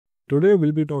Today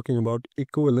we'll be talking about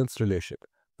equivalence relation.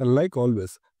 And like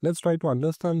always, let's try to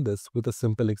understand this with a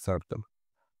simple example.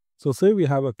 So say we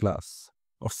have a class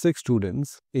of 6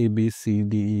 students, A, B, C,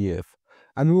 D, E, F,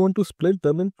 and we want to split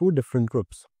them in 2 different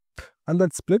groups. And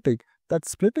that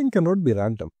splitting cannot be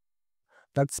random.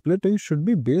 That splitting should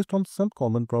be based on some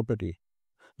common property,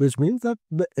 which means that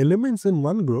the elements in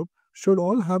one group should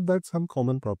all have that some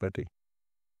common property.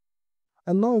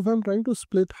 And now if I'm trying to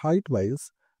split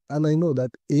height-wise, and I know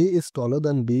that A is taller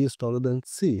than B is taller than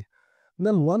C,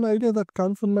 then one idea that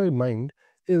comes in my mind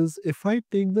is if I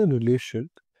take the relation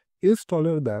is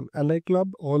taller than and I club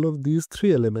all of these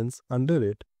 3 elements under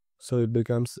it, so it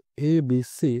becomes A, B,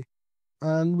 C,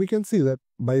 and we can see that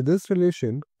by this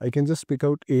relation I can just pick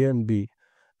out A and B,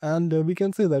 and we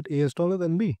can say that A is taller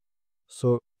than B.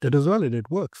 So it is valid, it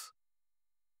works.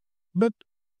 But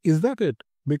is that it?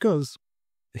 Because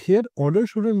here order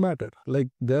shouldn't matter, like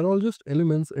they're all just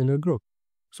elements in a group.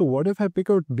 So what if I pick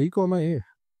out B comma A?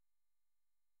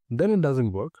 Then it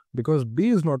doesn't work because B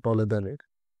is not taller than it,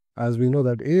 as we know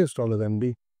that A is taller than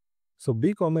B. So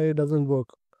B comma A doesn't work.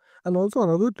 And also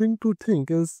another thing to think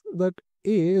is that A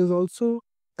is also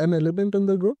an element in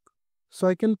the group, so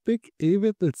I can pick A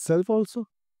with itself also.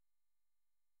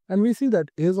 And we see that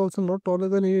A is also not taller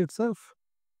than A itself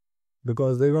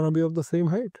because they're going to be of the same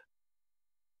height.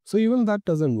 So even that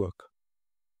doesn't work.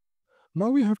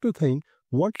 Now we have to think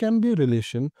what can be a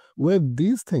relation where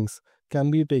these things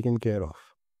can be taken care of.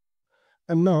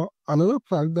 And now another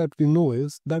fact that we know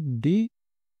is that D,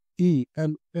 E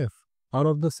and F are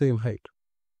of the same height.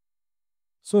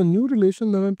 So a new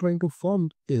relation that I'm trying to form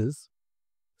is,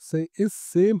 say, is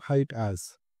same height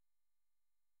as.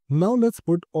 Now let's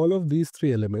put all of these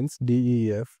 3 elements D,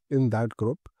 E, F in that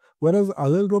group, whereas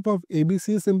other group of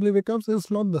ABC simply becomes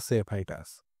is not the same height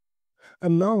as.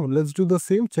 And now let's do the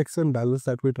same checks and balance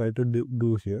that we try to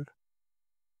do here.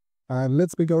 And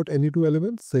let's pick out any 2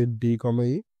 elements, say D comma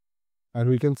E. And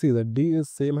we can see that D is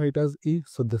same height as E,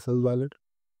 so this is valid.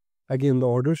 Again, the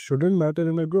order shouldn't matter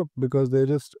in a group because they're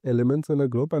just elements in a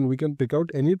group and we can pick out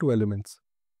any 2 elements.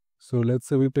 So let's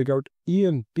say we pick out E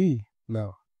and T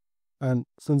now. And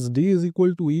since D is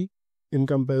equal to E in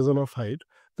comparison of height,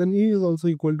 then E is also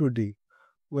equal to D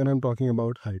when I'm talking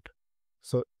about height.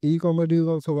 So E comma D is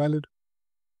also valid.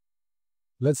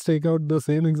 Let's take out the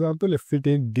same example if we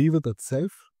take D with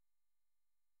itself.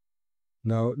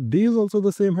 Now D is also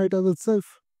the same height as itself,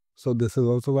 so this is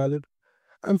also valid.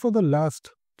 And for the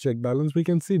last check balance, we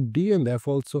can see D and F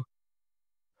also.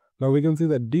 Now we can see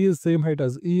that D is same height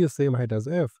as E is same height as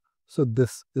F, so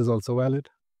this is also valid.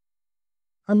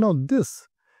 And now this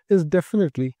is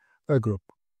definitely a group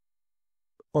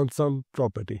on some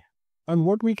property. And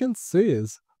what we can say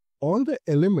is all the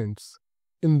elements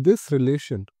in this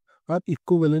relation are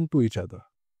equivalent to each other.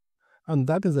 And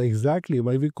that is exactly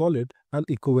why we call it an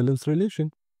equivalence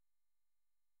relation.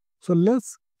 So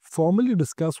let's formally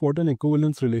discuss what an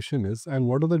equivalence relation is and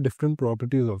what are the different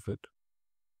properties of it.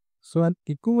 So an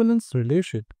equivalence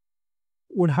relation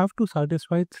would have to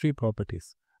satisfy 3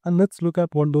 properties. And let's look at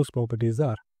what those properties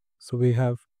are. So we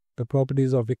have the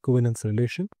properties of equivalence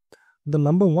relation. The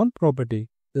number 1 property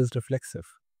is reflexive.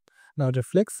 Now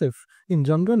reflexive in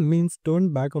general means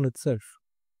turned back on itself.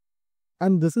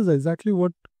 And this is exactly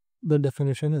what the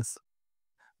definition is.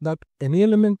 That any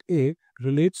element A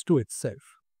relates to itself.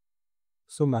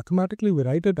 So mathematically we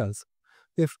write it as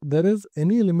if there is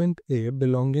any element A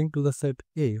belonging to the set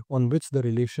A on which the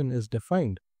relation is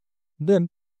defined, then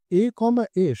A comma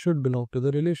A should belong to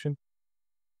the relation.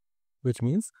 Which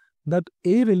means that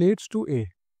A relates to A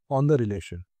on the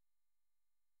relation.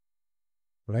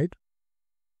 Right?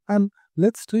 And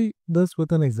let's see this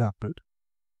with an example.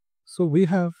 So we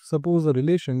have, suppose a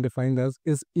relation defined as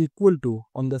is equal to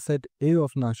on the set A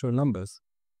of natural numbers.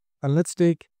 And let's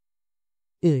take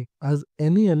A as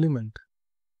any element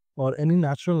or any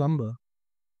natural number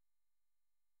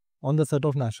on the set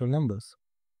of natural numbers.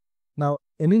 Now,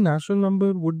 any natural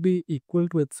number would be equal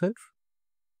to itself.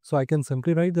 So I can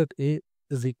simply write that A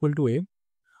is equal to A.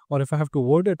 Or if I have to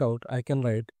word it out, I can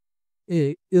write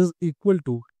A is equal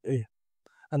to A.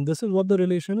 And this is what the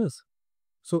relation is.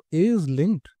 So A is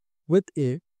linked with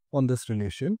A on this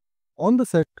relation on the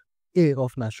set A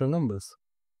of natural numbers.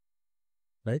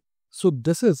 Right? So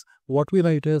this is what we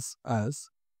write as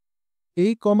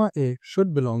A comma A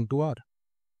should belong to R.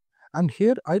 And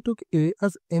here I took A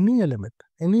as any element,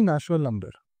 any natural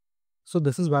number. So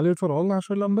this is valid for all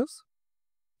natural numbers.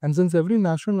 And since every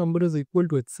natural number is equal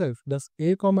to itself, thus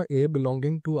A comma A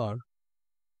belonging to R.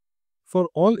 For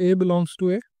all A belongs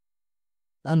to A,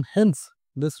 and hence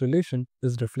this relation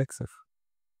is reflexive.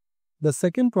 The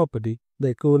second property the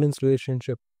equivalence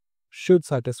relationship should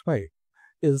satisfy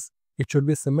is it should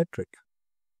be symmetric,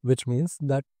 which means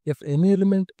that if any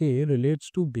element A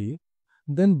relates to B,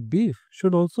 then B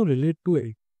should also relate to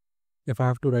A. If I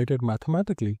have to write it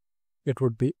mathematically, it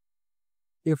would be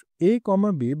if A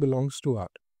comma B belongs to R.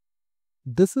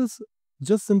 This is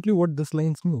just simply what this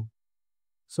line means.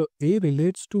 So A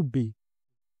relates to B.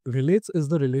 Relates is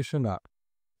the relation R.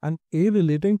 And A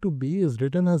relating to B is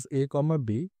written as A comma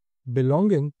B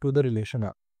belonging to the relation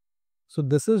R. So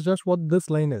this is just what this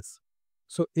line is.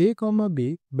 So A comma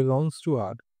B belongs to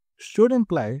R should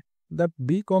imply that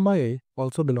B comma A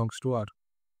also belongs to R.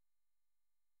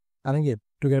 And again,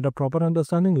 to get a proper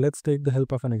understanding, let's take the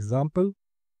help of an example.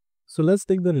 So let's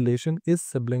take the relation is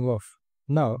sibling of.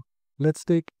 Now, let's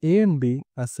take A and B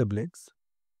as siblings.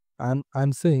 And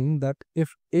I'm saying that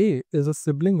if A is a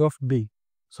sibling of B,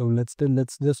 so let's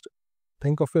just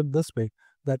think of it this way,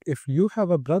 that if you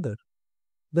have a brother,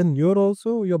 then you're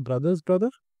also your brother's brother.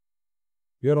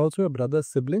 You're also your brother's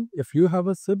sibling. If you have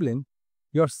a sibling,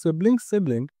 your sibling's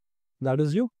sibling, that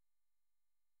is you.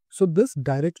 So this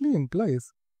directly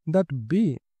implies that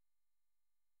B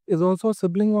is also a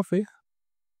sibling of A,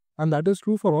 and that is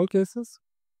true for all cases.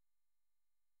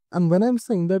 And when I'm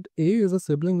saying that A is a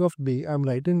sibling of B, I'm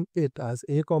writing it as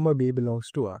A comma B belongs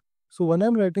to R. So when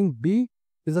I'm writing B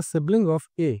is a sibling of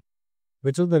A,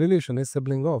 which is the relation is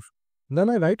sibling of, then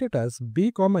I write it as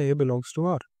B comma A belongs to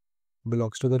R,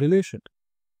 belongs to the relation.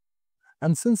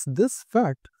 And since this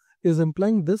fact is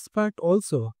implying this fact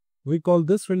also, we call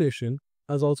this relation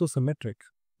as also symmetric.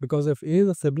 Because if A is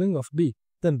a sibling of B,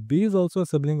 then B is also a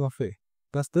sibling of A.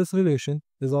 Thus this relation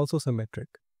is also symmetric.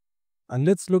 And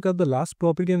let's look at the last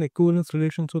property an equivalence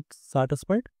relation should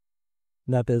satisfy.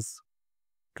 That is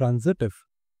transitive,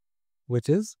 which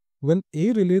is when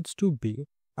A relates to B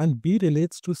and B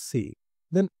relates to C,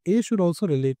 then A should also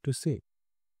relate to C.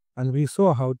 And we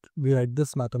saw how we write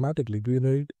this mathematically. We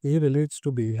write A relates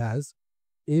to B as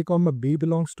A comma B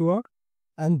belongs to R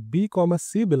and B comma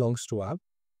C belongs to R.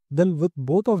 Then with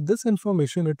both of this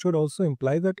information, it should also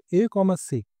imply that A comma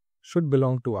C should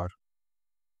belong to R.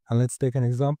 And let's take an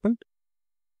example.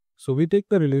 So we take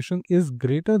the relation is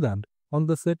greater than on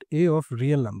the set A of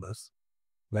real numbers,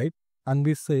 right? And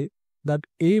we say that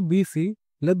A, B, C,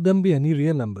 let them be any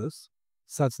real numbers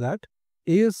such that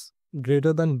A is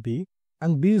greater than B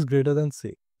and B is greater than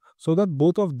C. So that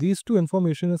both of these two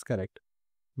information is correct.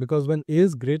 Because when A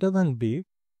is greater than B,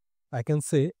 I can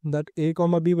say that A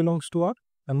comma B belongs to R.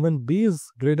 And when B is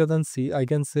greater than C, I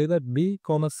can say that B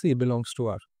comma C belongs to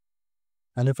R.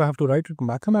 And if I have to write it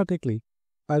mathematically,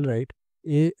 I'll write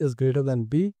A is greater than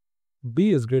B,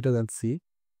 B is greater than C.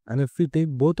 And if we take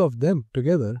both of them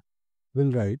together,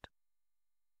 we'll write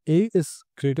A is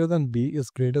greater than B is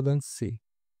greater than C.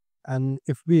 And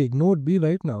if we ignore B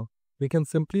right now, we can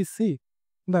simply see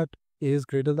that A is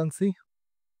greater than C.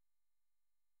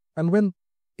 And when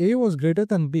A was greater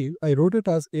than B, I wrote it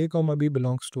as A comma B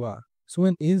belongs to R. So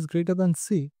when A is greater than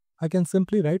C, I can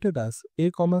simply write it as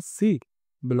A comma C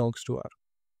belongs to R.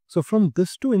 So from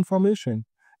this two information,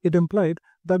 it implied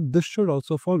that this should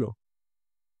also follow.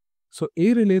 So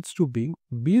A relates to B,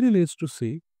 B relates to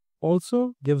C,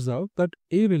 also gives out that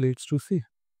A relates to C.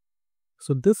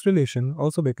 So this relation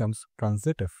also becomes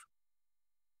transitive.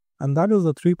 And that is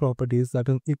the three properties that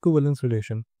an equivalence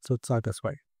relation should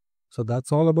satisfy. So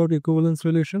that's all about equivalence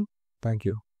relation. Thank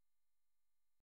you.